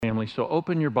family. So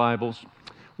open your Bibles.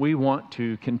 We want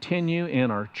to continue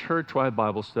in our church-wide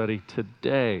Bible study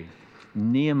today,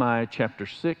 Nehemiah chapter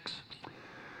 6.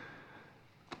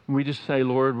 We just say,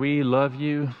 Lord, we love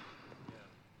you.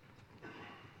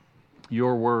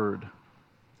 Your word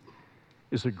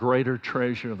is a greater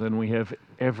treasure than we have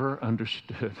ever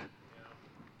understood.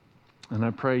 And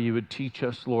I pray you would teach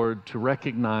us, Lord, to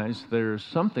recognize there's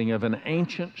something of an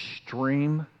ancient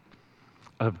stream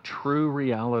of true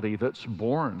reality that's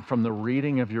born from the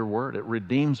reading of your word. It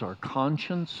redeems our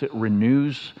conscience. It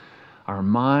renews our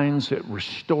minds. It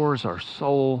restores our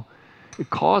soul.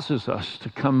 It causes us to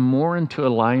come more into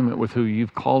alignment with who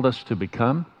you've called us to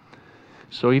become.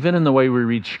 So even in the way we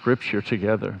read Scripture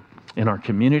together, in our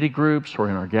community groups or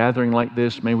in our gathering like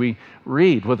this, may we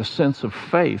read with a sense of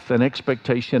faith and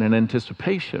expectation and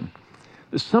anticipation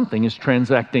that something is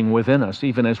transacting within us,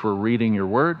 even as we're reading your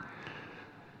word.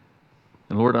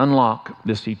 And Lord, unlock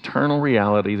this eternal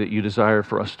reality that you desire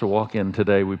for us to walk in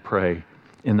today, we pray.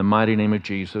 In the mighty name of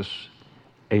Jesus,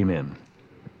 amen.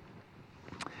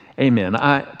 Amen.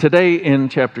 Today in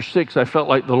chapter 6, I felt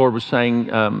like the Lord was saying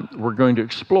we're going to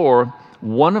explore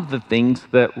one of the things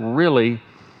that really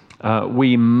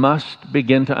we must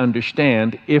begin to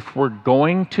understand if we're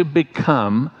going to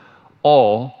become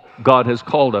all God has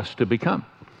called us to become.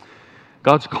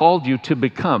 God's called you to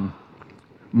become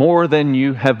more than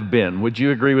you have been. Would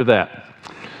you agree with that?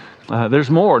 There's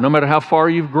more. No matter how far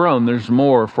you've grown, there's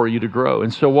more for you to grow.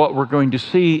 And so what we're going to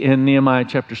see in Nehemiah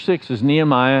chapter 6 is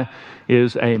Nehemiah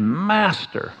is a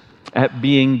master at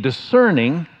being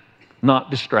discerning,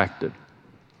 not distracted.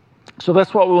 So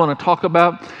that's what we want to talk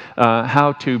about,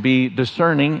 how to be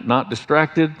discerning, not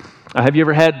distracted. Have you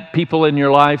ever had people in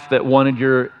your life that wanted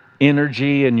your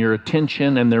energy and your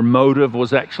attention and their motive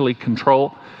was actually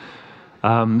control?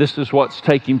 This is what's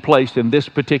taking place in this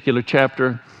particular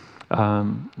chapter.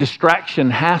 Distraction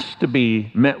has to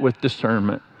be met with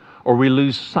discernment, or we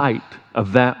lose sight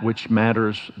of that which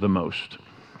matters the most.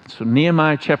 So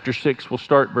Nehemiah chapter 6, we'll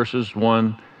start verses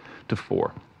 1 to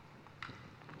 4.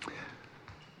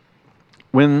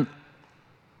 When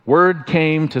word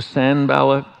came to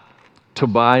Sanballat,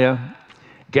 Tobiah,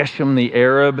 Geshem the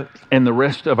Arab, and the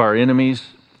rest of our enemies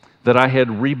that I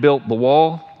had rebuilt the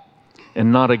wall,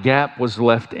 and not a gap was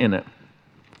left in it,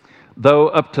 though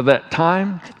up to that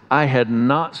time I had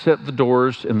not set the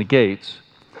doors and the gates,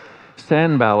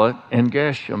 Sanballat and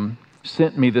Geshem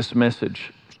sent me this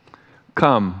message: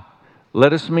 "Come,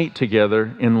 let us meet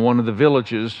together in one of the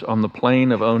villages on the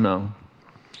plain of Ono."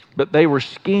 But they were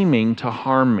scheming to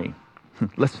harm me.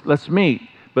 Let's meet.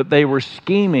 But they were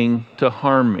scheming to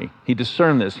harm me. He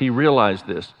discerned this. He realized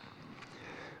this.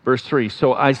 Verse 3,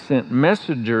 so I sent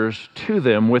messengers to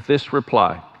them with this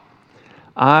reply: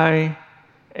 I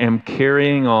am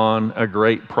carrying on a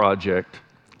great project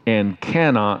and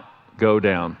cannot go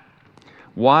down.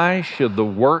 Why should the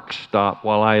work stop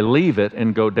while I leave it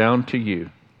and go down to you?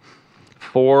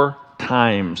 4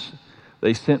 times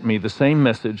they sent me the same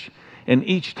message, and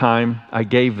each time I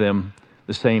gave them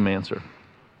the same answer.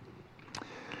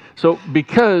 So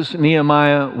because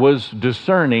Nehemiah was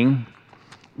discerning,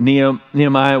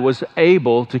 Nehemiah was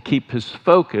able to keep his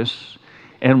focus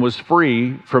and was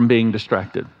free from being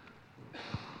distracted.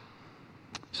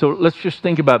 So let's just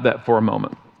think about that for a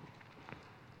moment.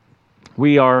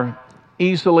 We are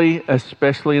easily,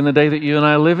 especially in the day that you and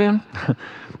I live in,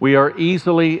 we are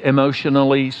easily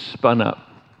emotionally spun up.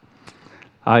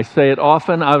 I say it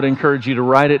often. I would encourage you to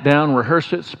write it down,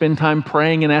 rehearse it, spend time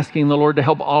praying and asking the Lord to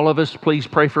help all of us. Please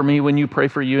pray for me when you pray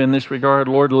for you in this regard.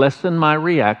 Lord, lessen my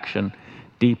reaction,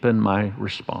 deepen my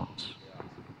response.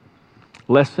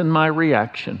 Lessen my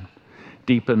reaction,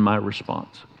 deepen my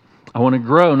response. I want to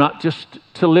grow, not just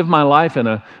to live my life in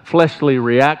a fleshly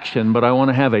reaction, but I want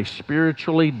to have a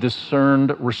spiritually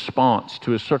discerned response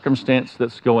to a circumstance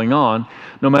that's going on,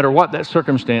 no matter what that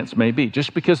circumstance may be.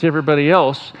 Just because everybody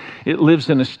else lives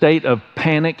in a state of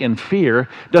panic and fear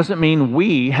doesn't mean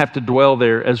we have to dwell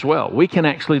there as well. We can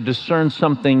actually discern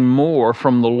something more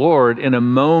from the Lord in a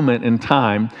moment in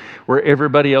time where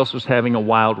everybody else was having a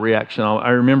wild reaction. I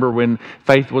remember when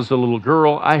Faith was a little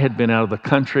girl, I had been out of the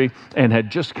country and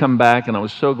had just come back, and I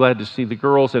was so glad to see the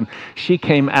girls. And she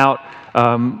came out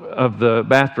of the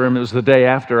bathroom. It was the day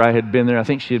after I had been there. I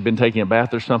think she had been taking a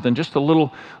bath or something. Just a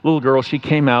little girl. She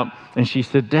came out and she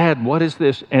said, "Dad, what is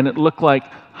this?" And it looked like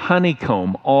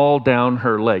honeycomb all down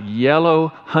her leg, yellow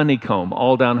honeycomb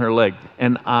all down her leg.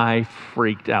 And I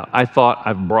freaked out. I thought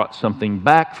I've brought something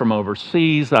back from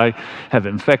overseas. I have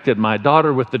infected my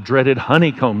daughter with the dreaded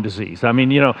honeycomb disease. I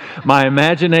mean, my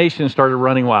imagination started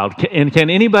running wild. And can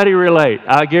anybody relate?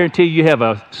 I guarantee you have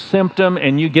a symptom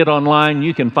and you get online,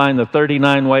 you can find the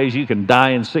 39 ways you can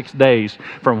die in 6 days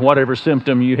from whatever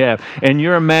symptom you have. And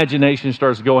your imagination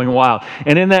starts going wild.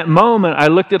 And in that moment, I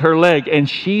looked at her leg and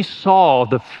she saw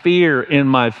the fear in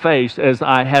my face as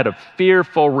I had a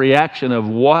fearful reaction of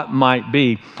what might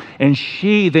be. And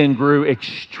she then grew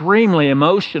extremely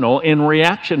emotional in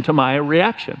reaction to my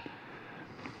reaction.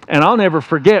 And I'll never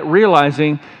forget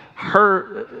realizing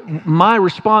my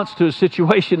response to a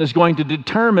situation is going to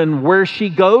determine where she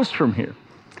goes from here.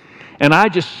 And I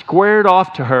just squared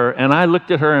off to her and I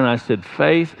looked at her and I said,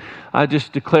 Faith, I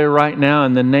just declare right now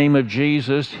in the name of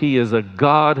Jesus, He is a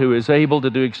God who is able to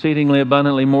do exceedingly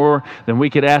abundantly more than we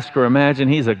could ask or imagine.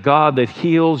 He's a God that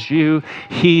heals you.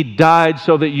 He died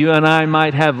so that you and I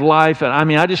might have life. And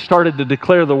I just started to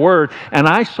declare the word, and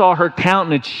I saw her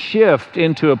countenance shift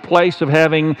into a place of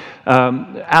having,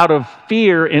 out of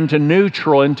fear, into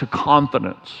neutral, into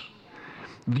confidence.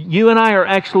 You and I are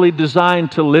actually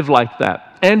designed to live like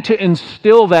that and to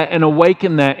instill that and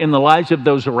awaken that in the lives of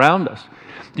those around us.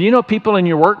 Do you know people in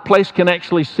your workplace can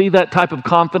actually see that type of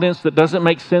confidence that doesn't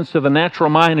make sense to the natural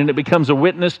mind, and it becomes a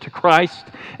witness to Christ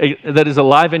that is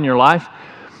alive in your life?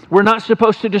 We're not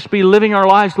supposed to just be living our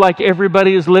lives like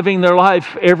everybody is living their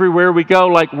life everywhere we go,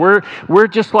 like we're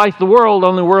just like the world,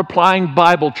 only we're applying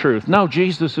Bible truth. No,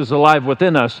 Jesus is alive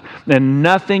within us, and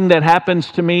nothing that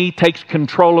happens to me takes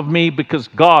control of me because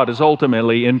God is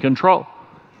ultimately in control.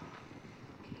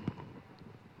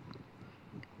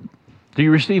 Do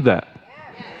you receive that?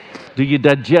 Do you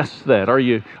digest that? Are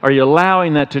you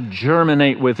allowing that to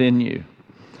germinate within you?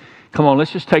 Come on,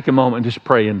 let's just take a moment and just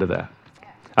pray into that.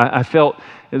 I felt,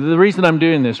 the reason I'm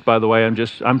doing this, by the way,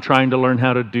 I'm trying to learn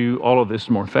how to do all of this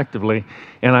more effectively.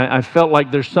 And I felt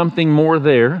like there's something more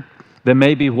there than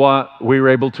maybe what we were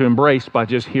able to embrace by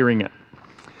just hearing it.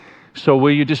 So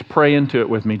will you just pray into it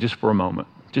with me just for a moment?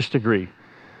 Just agree.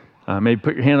 Maybe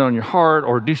put your hand on your heart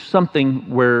or do something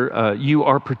where you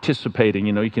are participating.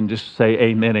 You can just say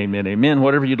amen, amen, amen,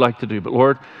 whatever you'd like to do. But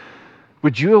Lord,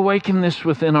 would you awaken this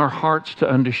within our hearts to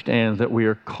understand that we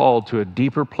are called to a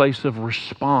deeper place of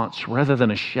response rather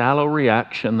than a shallow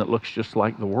reaction that looks just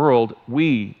like the world.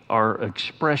 We are an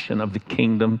expression of the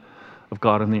kingdom of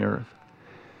God on the earth.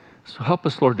 So help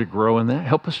us, Lord, to grow in that.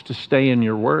 Help us to stay in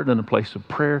your word in a place of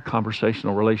prayer,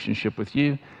 conversational relationship with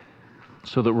you,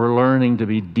 so that we're learning to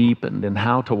be deepened in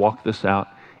how to walk this out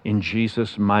in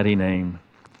Jesus' mighty name.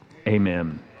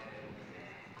 Amen.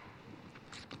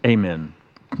 Amen.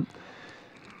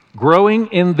 Growing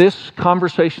in this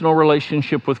conversational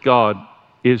relationship with God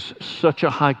is such a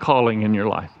high calling in your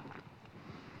life.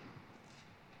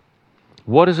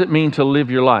 What does it mean to live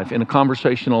your life in a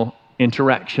conversational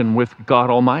interaction with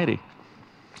God Almighty?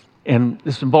 And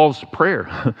this involves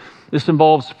prayer. This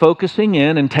involves focusing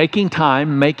in and taking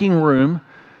time, making room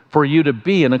for you to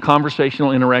be in a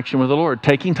conversational interaction with the Lord.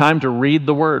 Taking time to read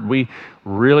the Word. We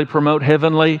really promote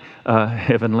heavenly. Turn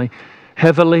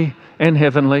the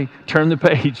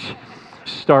page.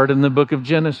 Start in the book of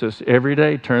Genesis. Every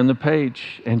day, turn the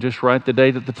page and just write the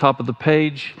date at the top of the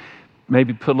page.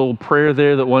 Maybe put a little prayer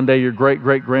there that one day your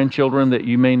great-great-grandchildren that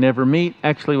you may never meet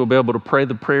actually will be able to pray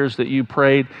the prayers that you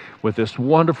prayed with this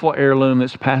wonderful heirloom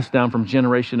that's passed down from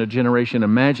generation to generation.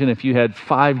 Imagine if you had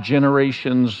 5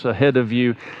 generations ahead of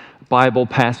you, Bible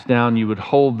passed down, you would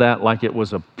hold that like it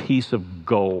was a piece of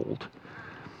gold.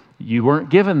 You weren't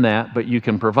given that, but you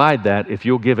can provide that if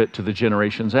you'll give it to the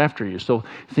generations after you. So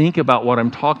think about what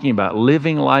I'm talking about.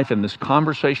 Living life in this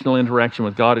conversational interaction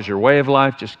with God is your way of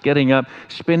life. Just getting up,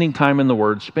 spending time in the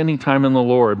Word, spending time in the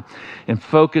Lord, and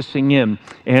focusing in.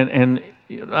 And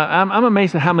I'm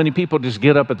amazed at how many people just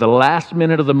get up at the last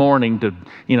minute of the morning to,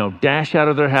 dash out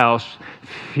of their house,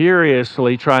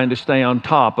 furiously trying to stay on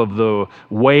top of the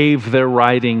wave they're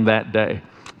riding that day.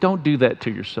 Don't do that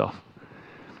to yourself.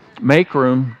 Make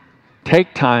room.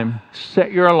 Take time,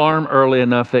 set your alarm early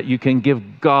enough that you can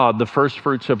give God the first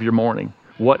fruits of your morning.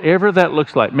 Whatever that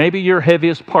looks like. Maybe your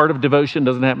heaviest part of devotion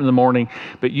doesn't happen in the morning,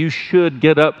 but you should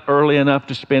get up early enough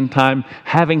to spend time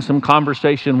having some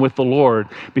conversation with the Lord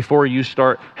before you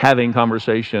start having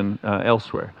conversation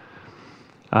elsewhere.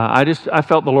 I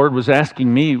felt the Lord was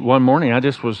asking me one morning. I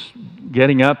just was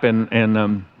getting up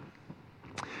and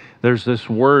there's this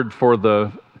word for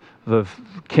the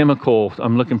chemical.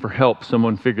 I'm looking for help.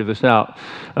 Someone figure this out.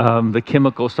 The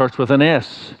chemical starts with an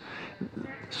S.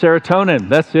 Serotonin,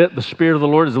 that's it. The Spirit of the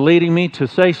Lord is leading me to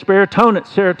say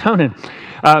serotonin.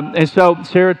 And so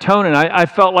serotonin, I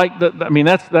felt like,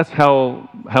 that's how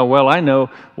well I know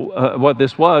what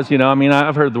this was.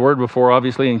 I've heard the word before,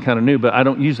 obviously, and kind of knew, but I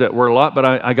don't use that word a lot. But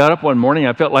I got up one morning,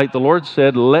 I felt like the Lord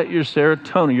said, let your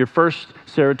first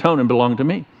serotonin belong to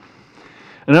me.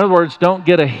 In other words, don't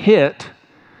get a hit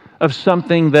of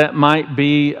something that might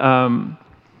be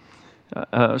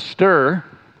stir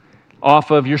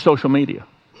off of your social media.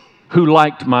 Who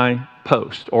liked my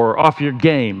post? Or off your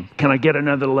game. Can I get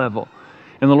another level?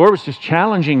 And the Lord was just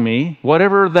challenging me,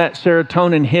 whatever that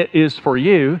serotonin hit is for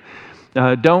you,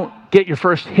 don't get your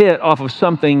first hit off of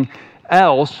something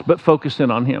else, but focus in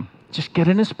on Him. Just get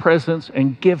in His presence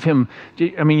and give Him,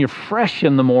 you're fresh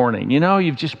in the morning.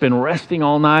 You've just been resting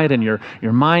all night and your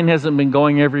mind hasn't been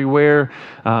going everywhere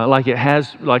like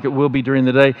it will be during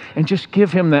the day. And just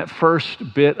give Him that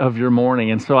first bit of your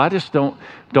morning. And so I just don't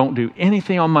do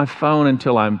anything on my phone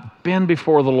until I'm been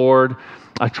before the Lord.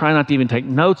 I try not to even take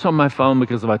notes on my phone,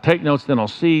 because if I take notes, then I'll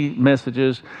see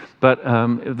messages. But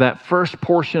that first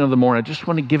portion of the morning, I just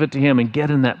want to give it to Him and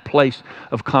get in that place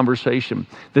of conversation.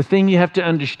 The thing you have to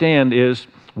understand is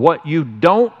what you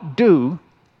don't do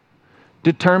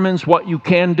determines what you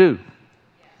can do.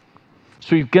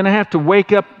 So you're going to have to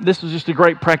wake up. This is just a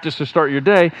great practice to start your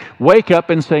day. Wake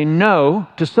up and say no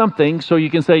to something so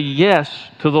you can say yes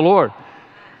to the Lord.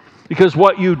 Because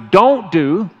what you don't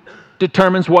do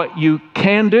determines what you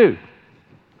can do.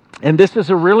 And this is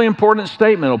a really important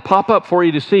statement. It'll pop up for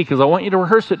you to see, because I want you to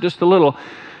rehearse it just a little.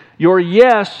 Your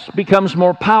yes becomes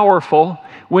more powerful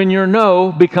when your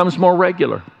no becomes more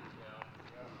regular.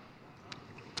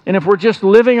 And if we're just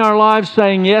living our lives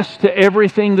saying yes to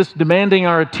everything that's demanding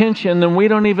our attention, then we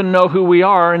don't even know who we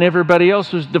are, and everybody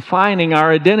else is defining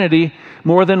our identity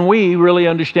more than we really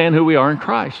understand who we are in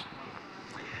Christ.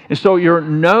 And so your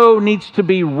no needs to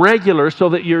be regular so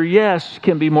that your yes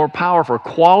can be more powerful.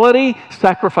 Quality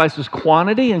sacrifices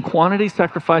quantity, and quantity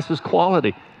sacrifices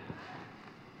quality.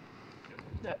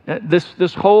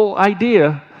 This whole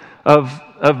idea of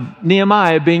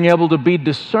Nehemiah being able to be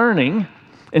discerning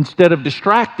instead of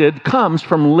distracted comes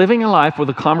from living a life with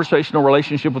a conversational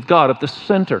relationship with God at the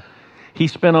center. He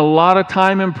spent a lot of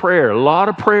time in prayer, a lot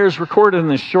of prayers recorded in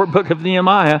this short book of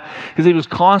Nehemiah, because he was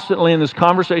constantly in this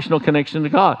conversational connection to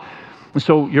God. And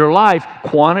so your life,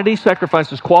 quantity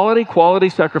sacrifices quality, quality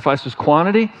sacrifices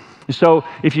quantity. So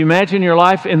if you imagine your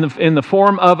life in the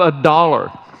form of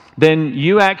 $1, then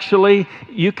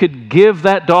you could give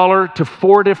that dollar to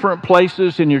 4 different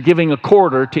places, and you're giving a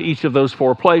quarter to each of those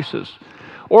 4 places.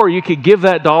 Or you could give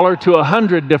that dollar to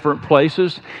 100 different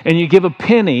places, and you give a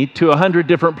penny to 100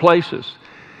 different places.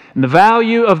 And the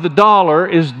value of the dollar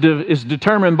is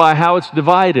determined by how it's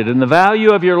divided, and the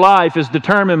value of your life is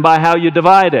determined by how you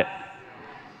divide it.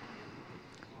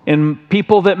 And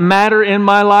people that matter in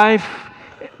my life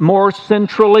more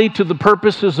centrally to the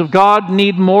purposes of God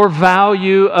need more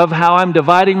value of how I'm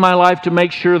dividing my life to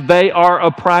make sure they are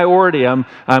a priority. I'm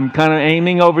kind of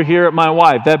aiming over here at my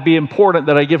wife. That'd be important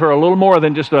that I give her a little more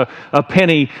than just a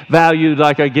penny value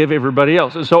like I give everybody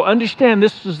else. And so understand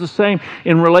this is the same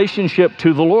in relationship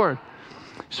to the Lord.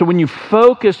 So when you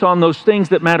focus on those things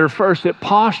that matter first, it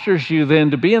postures you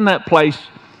then to be in that place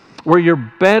where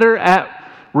you're better at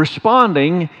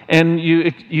responding, and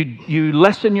you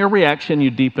lessen your reaction, you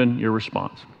deepen your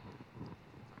response.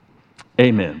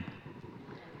 Amen.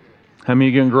 How many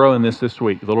of you are going to grow in this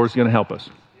week? The Lord's going to help us.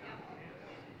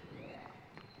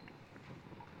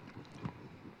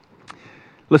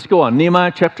 Let's go on.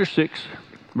 Nehemiah chapter 6,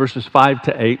 verses 5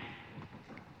 to 8.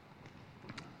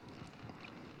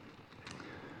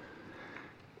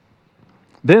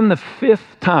 Then the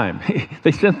 5th time,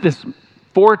 they sent this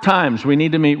 4 times, we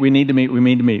need to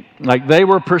meet. Like they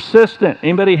were persistent.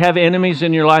 Anybody have enemies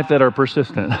in your life that are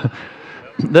persistent?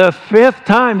 The 5th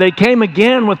time, they came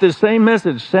again with the same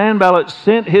message. Sanballat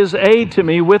sent his aide to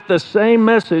me with the same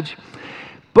message.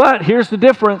 But here's the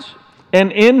difference.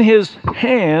 And in his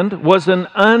hand was an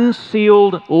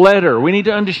unsealed letter. We need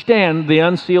to understand the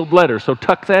unsealed letter. So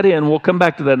tuck that in. We'll come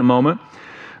back to that in a moment.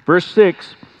 Verse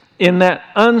 6, in that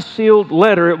unsealed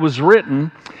letter it was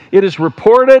written, "It is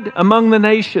reported among the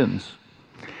nations."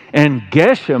 And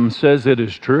Geshem says it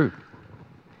is true.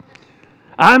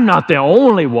 I'm not the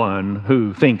only one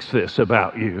who thinks this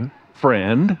about you,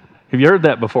 friend. Have you heard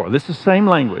that before? This is the same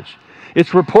language.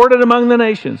 It's reported among the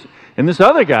nations. And this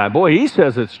other guy, boy, he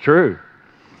says it's true.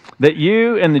 That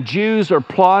you and the Jews are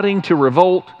plotting to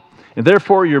revolt, and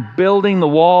therefore you're building the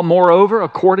wall. Moreover,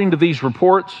 according to these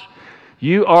reports,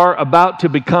 you are about to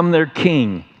become their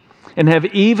king, and have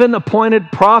even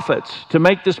appointed prophets to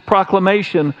make this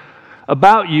proclamation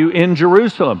about you in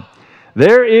Jerusalem.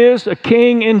 There is a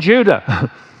king in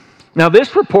Judah. Now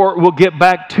this report will get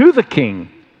back to the king.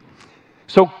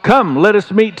 So come, let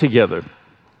us meet together.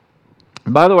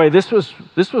 By the way, this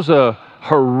was a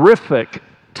horrific,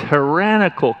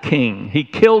 tyrannical king. He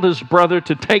killed his brother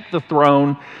to take the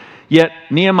throne, yet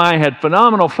Nehemiah had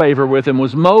phenomenal favor with him,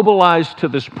 was mobilized to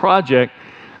this project.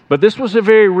 But this was a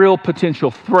very real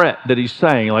potential threat that he's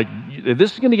saying, like, if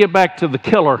this is going to get back to the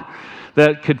killer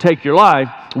that could take your life,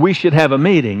 we should have a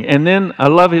meeting. And then I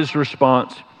love his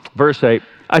response, verse 8.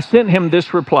 I sent him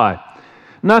this reply.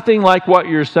 Nothing like what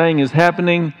you're saying is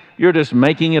happening. You're just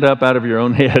making it up out of your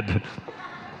own head.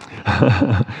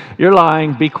 You're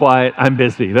lying. Be quiet. I'm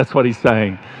busy. That's what he's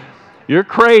saying. You're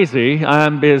crazy.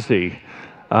 I'm busy.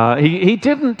 He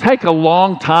didn't take a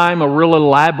long time, a real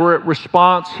elaborate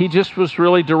response. He just was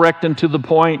really direct and to the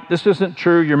point. This isn't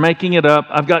true. You're making it up.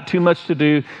 I've got too much to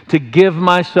do to give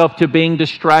myself to being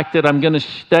distracted. I'm going to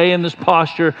stay in this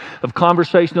posture of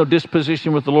conversational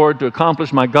disposition with the Lord to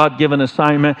accomplish my God-given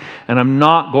assignment, and I'm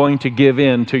not going to give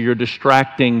in to your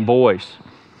distracting voice.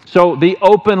 So the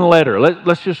open letter,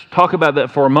 let's just talk about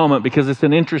that for a moment because it's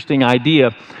an interesting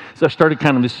idea. So I started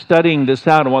kind of studying this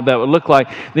out and what that would look like.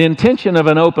 The intention of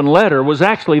an open letter was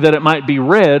actually that it might be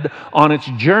read on its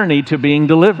journey to being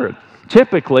delivered.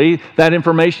 Typically, that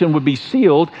information would be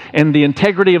sealed and the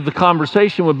integrity of the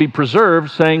conversation would be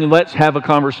preserved, saying, let's have a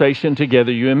conversation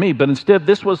together, you and me. But instead,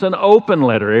 this was an open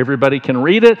letter. Everybody can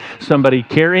read it. Somebody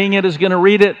carrying it is going to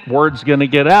read it. Word's going to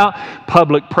get out.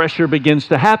 Public pressure begins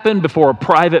to happen before a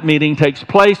private meeting takes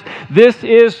place. This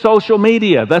is social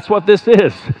media. That's what this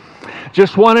is.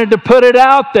 Just wanted to put it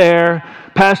out there.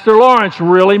 Pastor Lawrence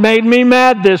really made me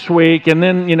mad this week, and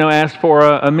then, asked for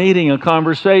a meeting, a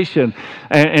conversation.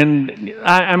 And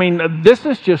I mean, this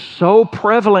is just so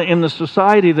prevalent in the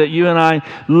society that you and I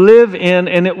live in,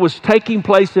 and it was taking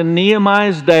place in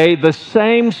Nehemiah's day. The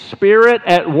same spirit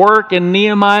at work in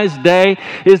Nehemiah's day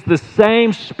is the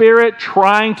same spirit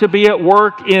trying to be at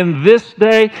work in this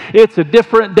day. It's a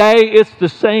different day. It's the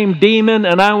same demon,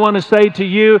 and I want to say to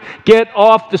you, get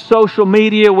off the social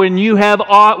media when you have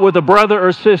aught with a brother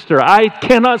or sister. I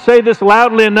cannot say this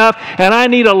loudly enough, and I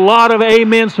need a lot of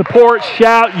amen support.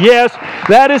 Shout, yes.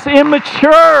 That is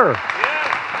immature.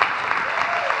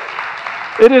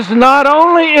 It is not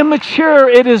only immature,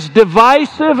 it is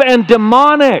divisive and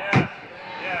demonic.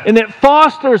 And it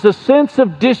fosters a sense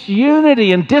of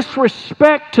disunity and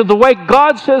disrespect to the way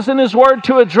God says in His Word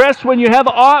to address when you have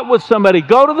aught with somebody.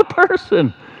 Go to the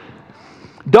person.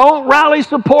 Don't rally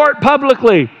support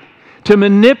publicly to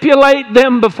manipulate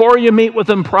them before you meet with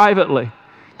them privately.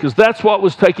 Because that's what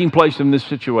was taking place in this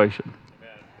situation.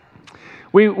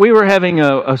 We were having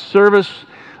a service,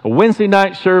 a Wednesday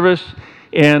night service,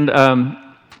 and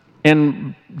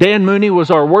Dan Mooney was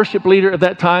our worship leader at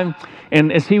that time.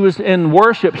 And as he was in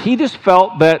worship, he just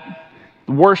felt that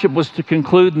worship was to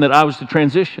conclude and that I was to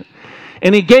transition.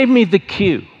 And he gave me the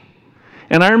cue.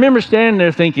 And I remember standing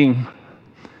there thinking,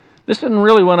 this isn't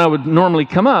really when I would normally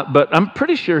come up, but I'm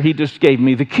pretty sure he just gave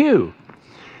me the cue.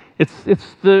 It's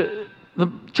the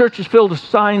church is filled with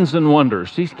signs and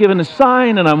wonders. He's given a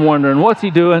sign, and I'm wondering, what's he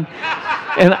doing?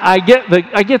 And I get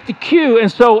the cue,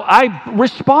 and so I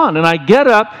respond, and I get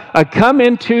up, I come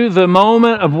into the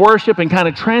moment of worship and kind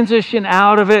of transition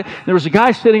out of it. There was a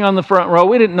guy sitting on the front row.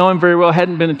 We didn't know him very well,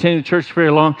 hadn't been attending church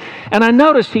very long, and I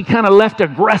noticed he kind of left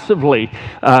aggressively,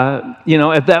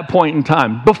 at that point in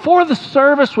time. Before the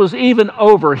service was even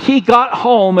over, he got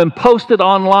home and posted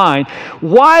online,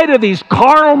 why do these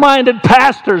carnal-minded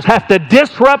pastors have to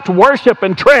disrupt worship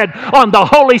and tread on the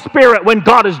Holy Spirit when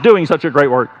God is doing such a great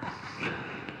work?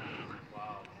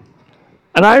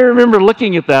 And I remember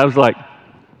looking at that, I was like,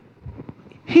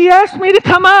 he asked me to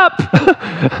come up.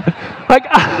 Like,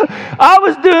 I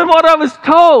was doing what I was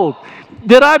told.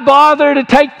 Did I bother to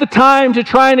take the time to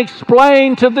try and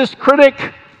explain to this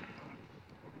critic?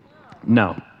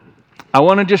 No. I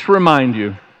want to just remind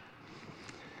you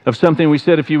of something we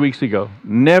said a few weeks ago.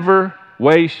 Never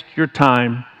waste your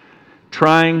time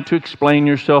trying to explain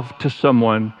yourself to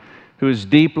someone who is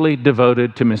deeply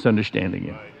devoted to misunderstanding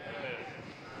you.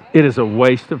 It is a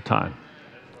waste of time.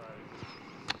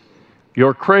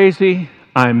 You're crazy.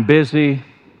 I'm busy.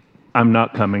 I'm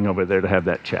not coming over there to have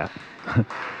that chat.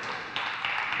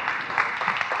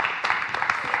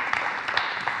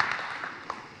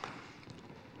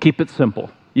 Keep it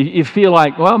simple. You feel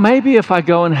like, well, maybe if I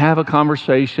go and have a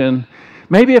conversation,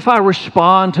 maybe if I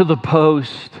respond to the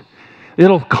post,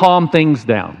 it'll calm things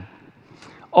down.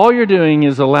 All you're doing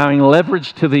is allowing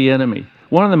leverage to the enemy.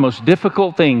 One of the most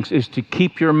difficult things is to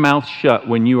keep your mouth shut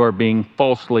when you are being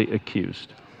falsely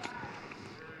accused.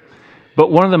 But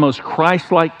one of the most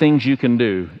Christ-like things you can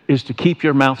do is to keep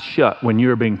your mouth shut when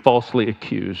you're being falsely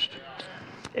accused.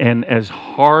 And as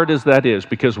hard as that is,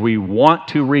 because we want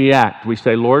to react, we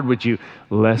say, Lord, would you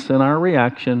lessen our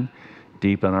reaction,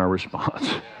 deepen our response?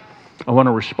 I want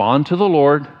to respond to the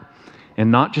Lord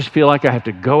and not just feel like I have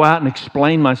to go out and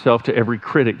explain myself to every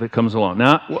critic that comes along.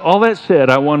 Now, all that said,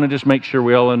 I want to just make sure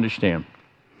we all understand.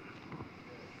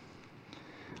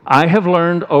 I have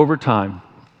learned over time,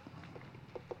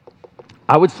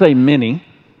 I would say many,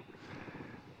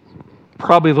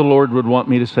 probably the Lord would want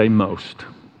me to say most.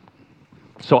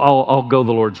 So I'll go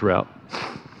the Lord's route.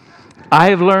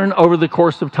 I have learned over the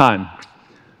course of time,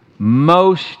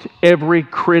 most every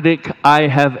critic I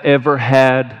have ever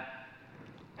had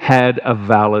a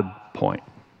valid point.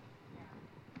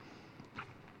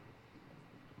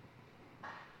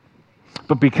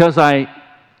 But because I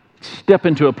step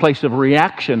into a place of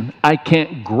reaction, I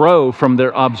can't grow from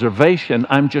their observation.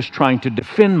 I'm just trying to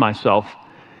defend myself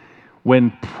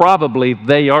when probably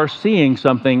they are seeing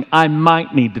something I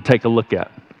might need to take a look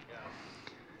at.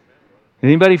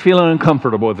 Anybody feeling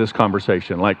uncomfortable with this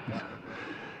conversation? Like,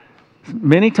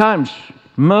 many times,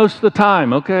 most of the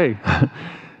time, okay,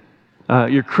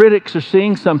 your critics are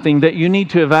seeing something that you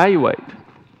need to evaluate.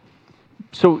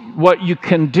 So what you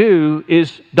can do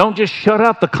is don't just shut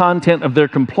out the content of their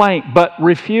complaint, but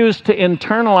refuse to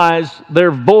internalize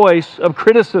their voice of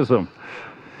criticism.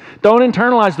 Don't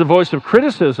internalize the voice of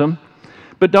criticism,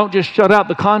 but don't just shut out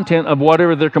the content of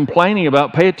whatever they're complaining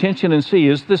about. Pay attention and see,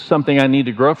 is this something I need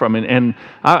to grow from? And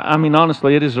I mean,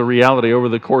 honestly, it is a reality over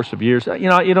the course of years. You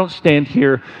know, you don't stand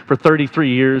here for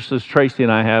 33 years, as Tracy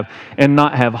and I have, and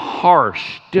not have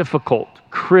harsh, difficult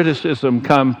criticism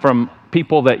come from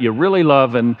people that you really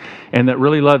love and that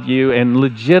really love you and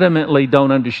legitimately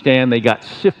don't understand. They got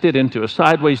sifted into a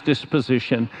sideways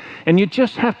disposition. And you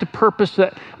just have to purpose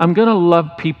that I'm going to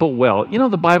love people well. You know,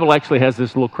 the Bible actually has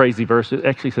this little crazy verse. It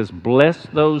actually says, bless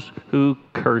those who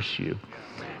curse you.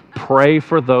 Pray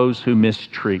for those who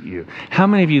mistreat you. How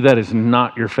many of you that is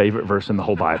not your favorite verse in the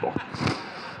whole Bible?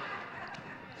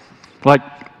 Like,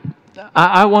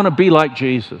 I want to be like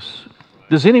Jesus.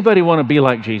 Does anybody want to be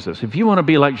like Jesus? If you want to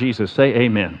be like Jesus, say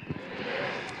amen.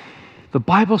 The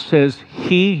Bible says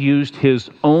he used his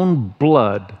own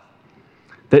blood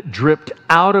that dripped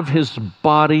out of his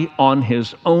body on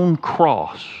his own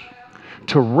cross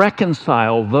to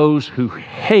reconcile those who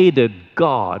hated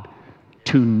God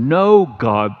to know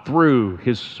God through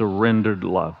his surrendered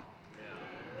love.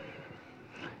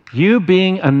 You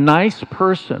being a nice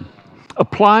person,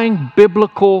 applying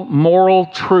biblical moral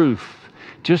truth,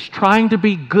 just trying to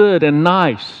be good and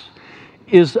nice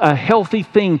is a healthy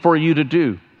thing for you to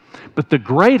do. But the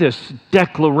greatest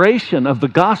declaration of the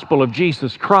gospel of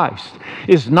Jesus Christ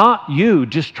is not you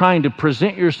just trying to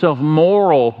present yourself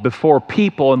moral before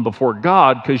people and before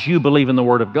God because you believe in the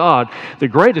Word of God. The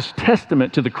greatest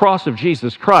testament to the cross of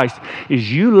Jesus Christ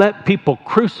is you let people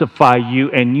crucify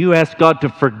you and you ask God to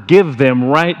forgive them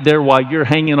right there while you're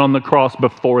hanging on the cross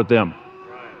before them.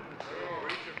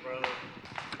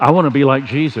 I want to be like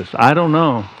Jesus. I don't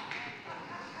know.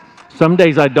 Some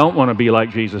days I don't want to be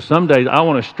like Jesus. Some days I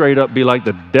want to straight up be like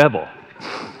the devil.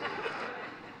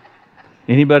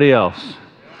 Anybody else?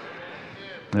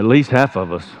 At least half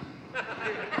of us.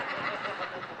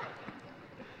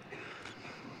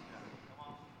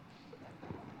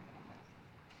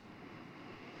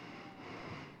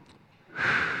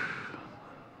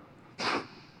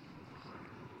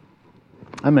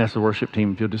 I'm asked the worship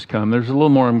team if you'll just come. There's a little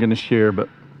more I'm going to share, but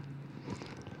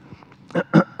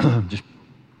just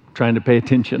trying to pay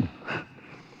attention.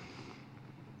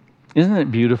 Isn't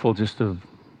it beautiful just to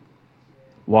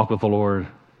walk with the Lord?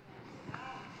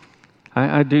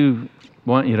 I do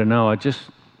want you to know,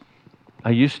 I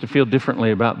used to feel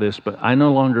differently about this, but I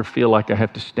no longer feel like I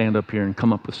have to stand up here and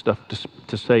come up with stuff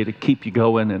to say to keep you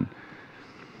going. And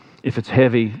if it's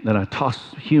heavy, then I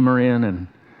toss humor in, and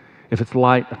if it's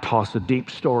light, I toss a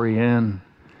deep story in.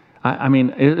 I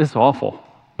mean, it's awful,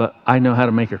 but I know how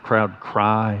to make a crowd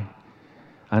cry.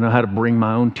 I know how to bring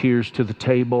my own tears to the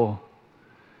table.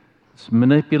 It's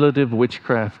manipulative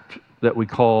witchcraft that we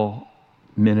call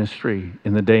ministry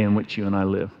in the day in which you and I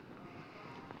live.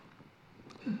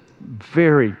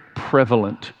 Very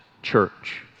prevalent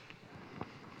church.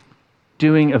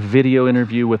 Doing a video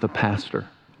interview with a pastor,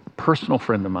 a personal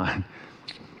friend of mine.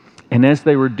 And as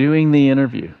they were doing the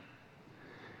interview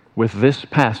with this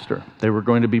pastor, they were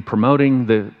going to be promoting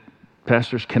the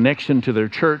pastor's connection to their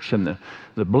church and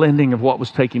the blending of what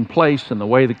was taking place and the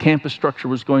way the campus structure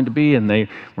was going to be. And they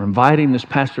were inviting this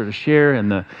pastor to share,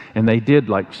 and they did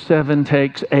like 7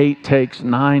 takes, 8 takes,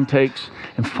 9 takes.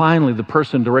 And finally, the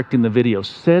person directing the video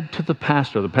said to the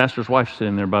pastor's wife's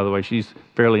sitting there, by the way, she's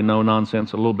fairly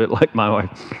no-nonsense, a little bit like my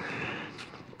wife.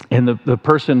 And the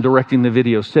person directing the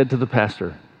video said to the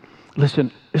pastor,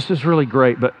 listen, this is really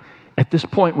great, but at this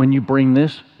point when you bring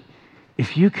this,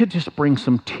 if you could just bring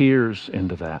some tears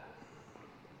into that,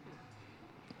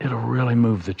 it'll really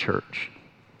move the church.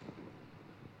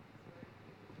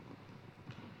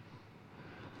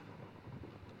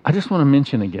 I just want to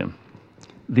mention again,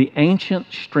 the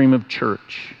ancient stream of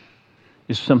church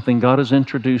is something God is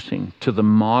introducing to the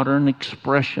modern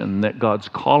expression that God's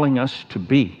calling us to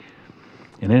be.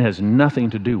 And it has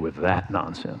nothing to do with that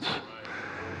nonsense.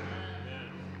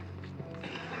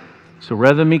 So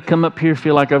rather than me come up here,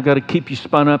 feel like I've got to keep you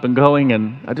spun up and going,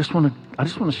 and I just want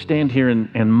to stand here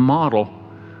and model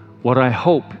what I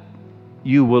hope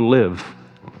you will live.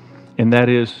 And that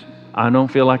is, I don't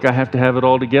feel like I have to have it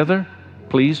all together.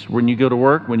 Please, when you go to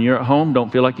work, when you're at home,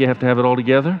 don't feel like you have to have it all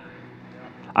together.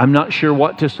 I'm not sure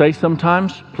what to say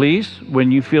sometimes. Please,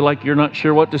 when you feel like you're not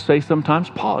sure what to say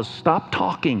sometimes, pause, stop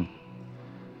talking.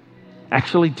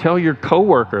 Actually tell your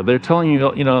coworker. They're telling you,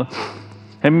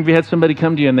 have you had somebody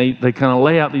come to you and they kind of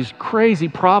lay out these crazy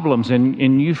problems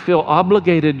and you feel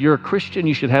obligated, you're a Christian,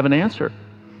 you should have an answer.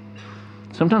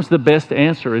 Sometimes the best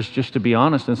answer is just to be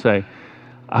honest and say,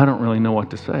 I don't really know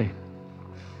what to say,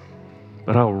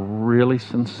 but I'll really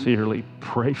sincerely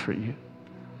pray for you.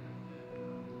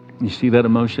 You see that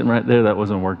emotion right there? That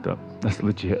wasn't worked up. That's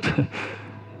legit.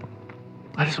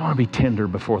 I just want to be tender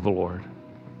before the Lord.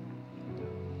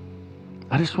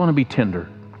 I just want to be tender.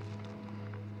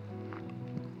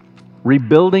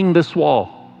 Rebuilding this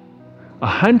wall.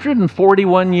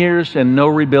 141 years and no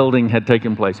rebuilding had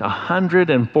taken place.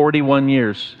 141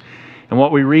 years. And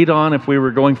what we read on, if we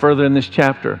were going further in this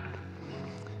chapter,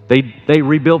 they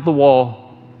rebuilt the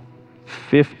wall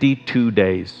 52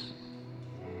 days.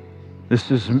 This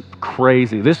is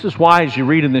crazy. This is why, as you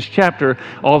read in this chapter,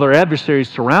 all their adversaries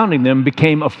surrounding them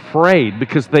became afraid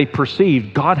because they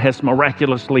perceived God has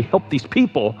miraculously helped these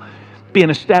people be an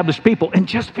established people. In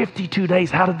just 52 days,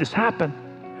 how did this happen?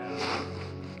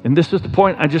 And this is the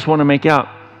point I just want to make out.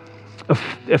 A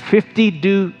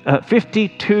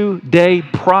 52-day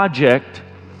project,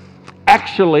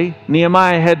 actually,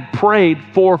 Nehemiah had prayed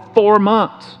for 4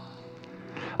 months.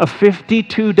 A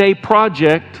 52-day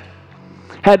project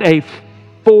had a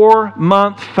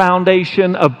 4-month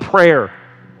foundation of prayer.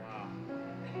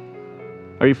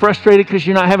 Are you frustrated because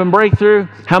you're not having breakthrough?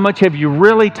 How much have you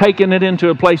really taken it into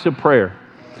a place of prayer?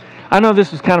 I know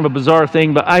this is kind of a bizarre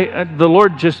thing, but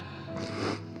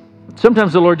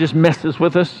sometimes the Lord just messes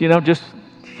with us,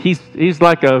 he's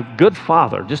like a good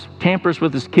father, just tampers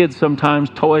with his kids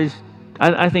sometimes, toys.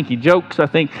 I think he jokes. I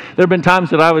think there have been times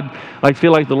that I would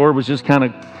feel like the Lord was just kind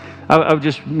of, I would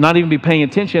just not even be paying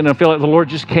attention. I feel like the Lord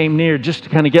just came near just to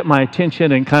kind of get my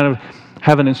attention and kind of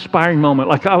have an inspiring moment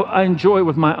like I enjoy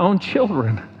with my own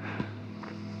children.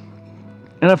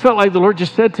 And I felt like the Lord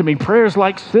just said to me, prayer is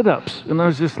like sit-ups. And I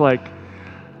was just like,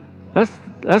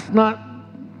 that's not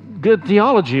good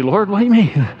theology, Lord. What do you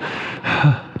mean?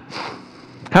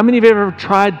 How many of you have ever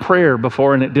tried prayer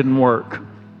before and it didn't work?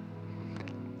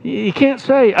 You can't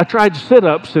say, I tried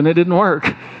sit-ups and it didn't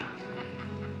work.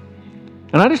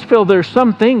 And I just feel there's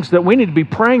some things that we need to be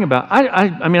praying about.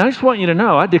 I mean, I just want you to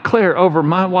know, I declare over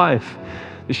my wife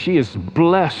that she is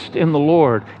blessed in the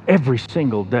Lord every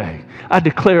single day. I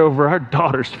declare over our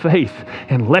daughters, Faith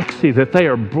and Lexi, that they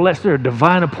are blessed. There are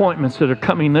divine appointments that are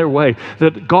coming their way,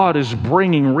 that God is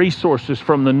bringing resources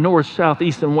from the north, south,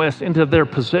 east, and west into their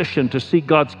possession to see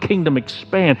God's kingdom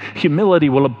expand. Humility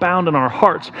will abound in our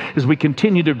hearts as we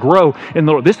continue to grow in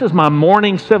the Lord. This is my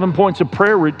morning 7 points of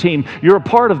prayer routine. You're a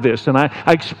part of this, and I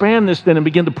expand this then and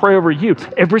begin to pray over you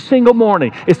every single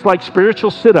morning. It's like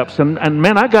spiritual sit-ups, and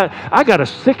man, I got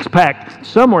a six-pack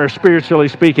somewhere, spiritually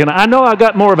speaking. I know I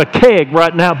got more of a keg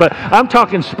right now, but I'm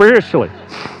talking spiritually.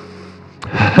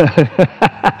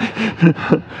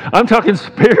 I'm talking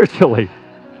spiritually.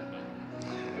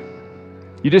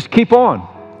 You just keep on.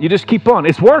 You just keep on.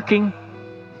 It's working.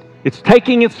 It's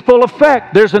taking its full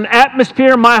effect. There's an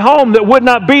atmosphere in my home that would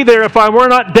not be there if I were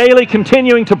not daily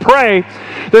continuing to pray.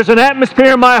 There's an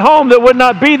atmosphere in my home that would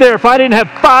not be there if I didn't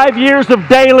have 5 years of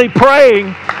daily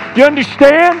praying. Do you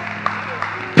understand?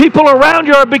 people around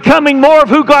you are becoming more of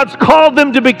who God's called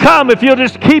them to become. If you'll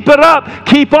just keep it up,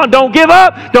 keep on. Don't give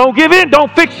up. Don't give in.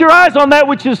 Don't fix your eyes on that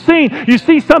which is seen. You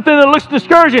see something that looks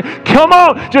discouraging. Come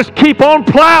on. Just keep on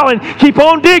plowing. Keep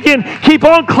on digging. Keep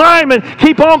on climbing.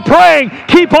 Keep on praying.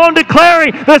 Keep on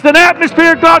declaring. There's an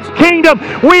atmosphere of God's kingdom.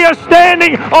 We are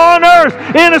standing on earth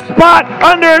in a spot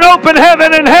under an open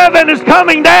heaven, and heaven is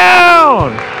coming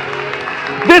down.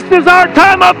 This is our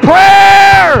time of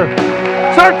prayer.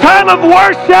 It's our time of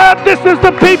worship. This is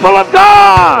the people of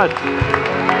God.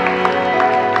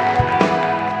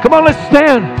 Come on, let's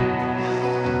stand.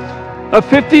 A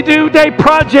 52-day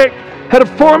project had a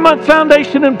 4-month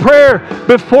foundation in prayer.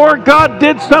 Before God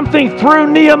did something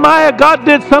through Nehemiah, God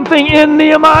did something in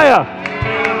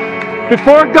Nehemiah.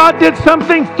 Before God did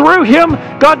something through him,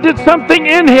 God did something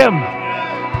in him.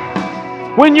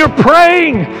 When you're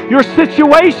praying, your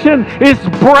situation is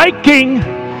breaking,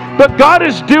 but God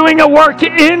is doing a work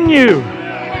in you.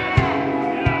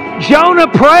 Jonah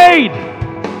prayed.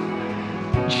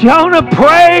 Jonah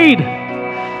prayed.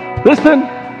 Listen.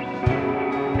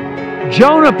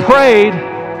 Jonah prayed,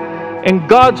 and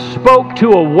God spoke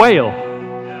to a whale.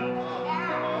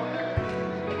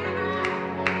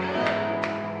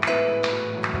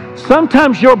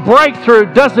 Sometimes your breakthrough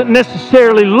doesn't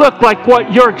necessarily look like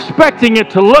what you're expecting it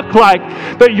to look like,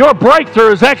 but your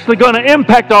breakthrough is actually going to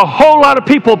impact a whole lot of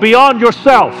people beyond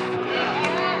yourself.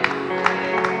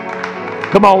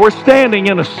 Come on, we're standing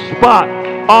in a spot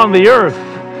on the earth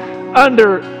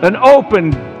under an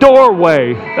open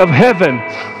doorway of heaven.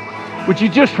 Would you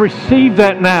just receive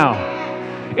that now?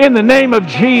 In the name of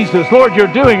Jesus, Lord,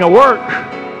 you're doing a work.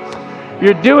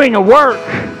 You're doing a work.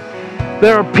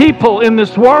 There are people in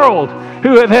this world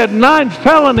who have had 9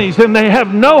 felonies and they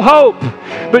have no hope.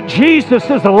 But Jesus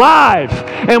is alive.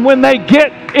 And when they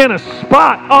get in a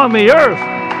spot on the earth,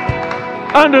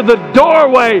 under the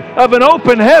doorway of an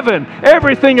open heaven,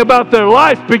 everything about their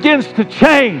life begins to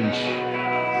change.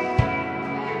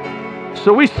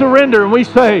 So we surrender and we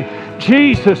say,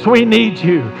 Jesus, we need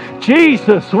you.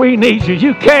 Jesus, we need you.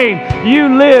 You came,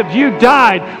 you lived, you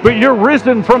died, but you're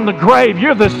risen from the grave.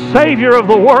 You're the Savior of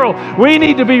the world. We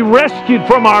need to be rescued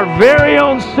from our very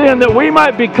own sin that we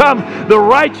might become the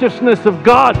righteousness of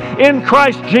God in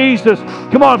Christ Jesus.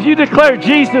 Come on, if you declare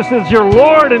Jesus as your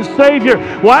Lord and Savior,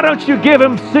 why don't you give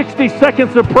Him 60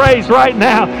 seconds of praise right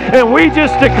now? And we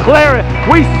just declare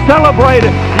it. We celebrate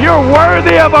it. You're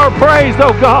worthy of our praise,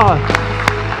 oh God.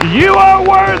 You are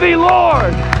worthy,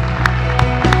 Lord.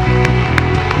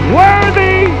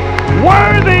 Worthy,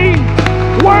 worthy,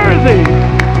 worthy.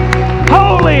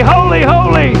 Holy, holy,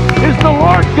 holy is the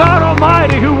Lord God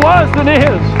Almighty, who was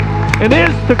and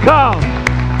is to come.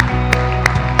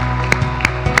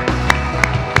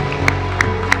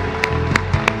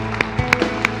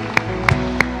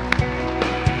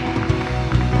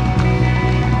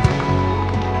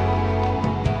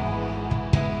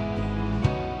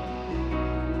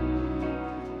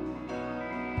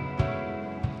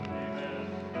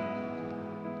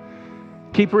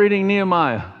 Keep reading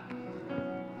Nehemiah.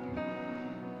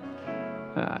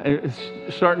 It's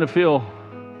starting to feel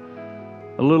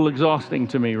a little exhausting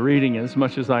to me reading it as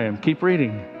much as I am. Keep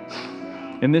reading.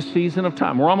 In this season of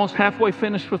time, we're almost halfway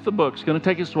finished with the book. It's going to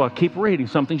take us a while. Keep reading.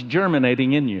 Something's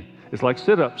germinating in you. It's like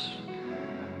sit-ups.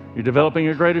 You're developing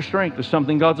a greater strength. There's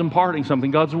something God's imparting, something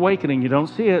God's awakening. You don't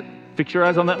see it. Fix your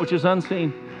eyes on that which is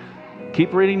unseen.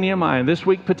 Keep reading Nehemiah. This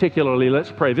week particularly, let's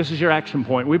pray. This is your action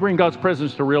point. We bring God's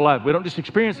presence to real life. We don't just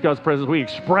experience God's presence, we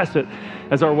express it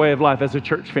as our way of life, as a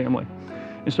church family.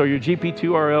 And so your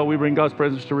GP2RL, we bring God's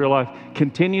presence to real life.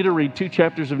 Continue to read 2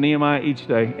 chapters of Nehemiah each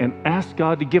day and ask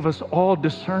God to give us all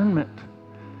discernment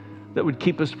that would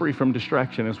keep us free from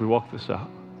distraction as we walk this out.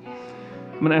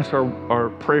 I'm going to ask our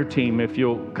prayer team if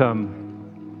you'll come.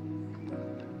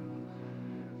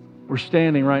 We're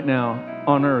standing right now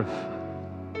on earth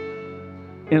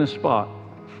in a spot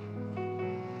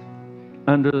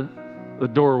under the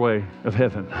doorway of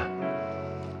heaven.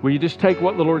 Will you just take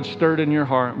what the Lord stirred in your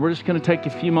heart? We're just going to take a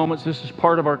few moments. This is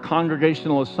part of our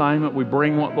congregational assignment. We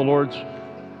bring what the Lord's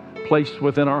placed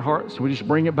within our hearts. We just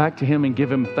bring it back to Him and give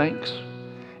Him thanks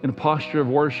in a posture of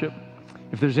worship.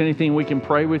 If there's anything we can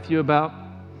pray with you about,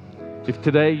 if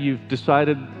today you've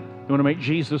decided you want to make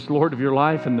Jesus Lord of your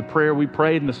life, and the prayer we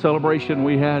prayed and the celebration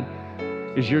we had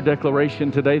is your declaration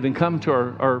today, then come to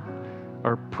our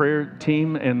prayer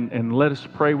team and let us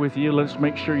pray with you. Let us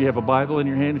make sure you have a Bible in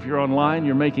your hand. If you're online,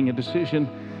 you're making a decision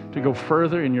to go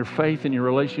further in your faith and your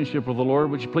relationship with the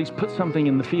Lord. Would you please put something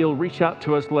in the field? Reach out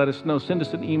to us. Let us know. Send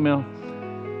us an email.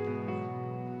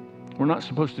 We're not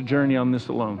supposed to journey on this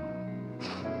alone.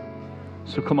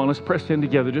 So come on, let's press in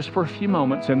together just for a few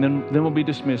moments, and then we'll be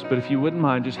dismissed. But if you wouldn't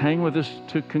mind, just hang with us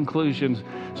to conclusions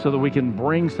so that we can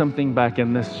bring something back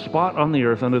in this spot on the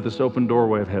earth under this open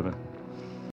doorway of heaven.